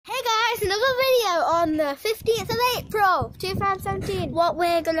guys, another video on the 15th of April 2017.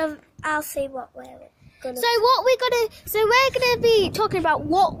 I'll see what we're gonna. So we're gonna be talking about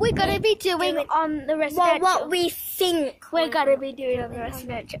what we're gonna be doing on the residential. What we think we're gonna be doing on the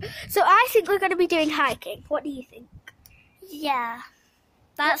residential. So I think we're gonna be doing hiking. What do you think? Yeah,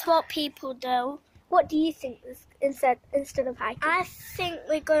 that's what people do. What do you think instead of hiking? I think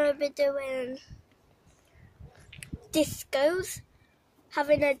we're gonna be doing discos.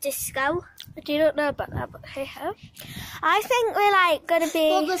 Having a disco. I do not know about that, but hey ho. I think we're going to be...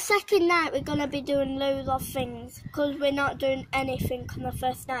 Well, the second night we're going to be doing loads of things because we're not doing anything on the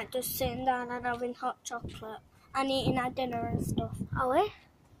first night, just sitting down and having hot chocolate and eating our dinner and stuff. Are we?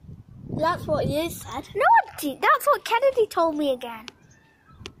 That's what you said. No, I didn't. That's what Kennedy told me again.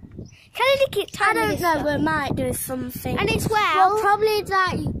 Kennedy keeps telling me I don't know, we might do something. And it's we'll probably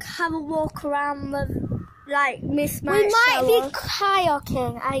have a walk around with... Miss might we might shower. be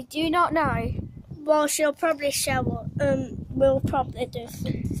kayaking. I do not know. Well, she'll probably shower. We'll probably do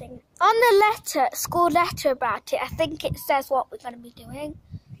something. On the school letter about it, I think it says what we're going to be doing.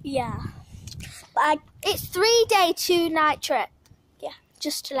 Yeah. But it's 3-day, 2-night trip. Yeah.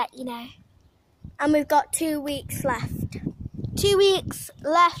 Just to let you know. And we've got 2 weeks left. 2 weeks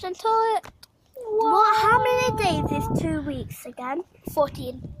left until it. What? How many days is 2 weeks again?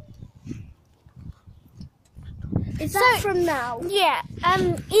 14. Is that from now? Yeah.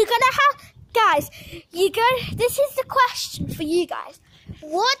 You're gonna have guys. This is the question for you guys.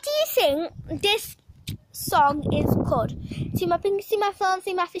 What do you think this song is called? See my finger, see my thumb,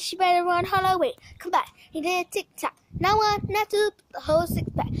 see my fishy better run. Hello, wait, come back. He did a tic tac. Now one, now two, the whole 6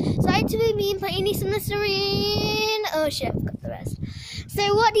 pack. Sorry to be mean, but you need some Listerine. Oh shit, I forgot the rest.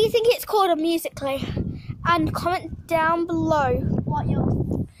 So what do you think it's called musically? And comment down below what your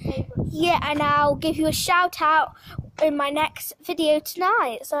favourite song. Yeah, and I'll give you a shout out in my next video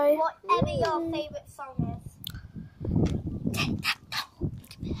tonight. So whatever your favourite song is.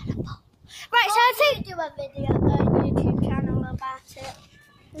 Right, so I think do a video on YouTube channel about it.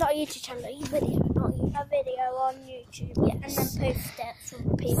 Not a YouTube channel, a video, not you. A video on YouTube. Yes. And then post it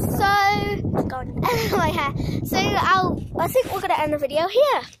for people. So my hair. So I think we're gonna end the video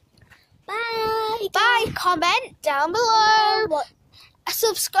here. Bye. Bye. Comment down below.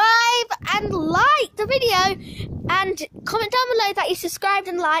 Subscribe and like the video, and comment down below that you subscribed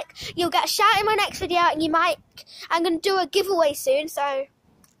and like. You'll get a shout in my next video, and I'm gonna do a giveaway soon. So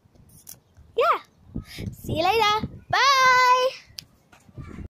yeah, see you later. Bye.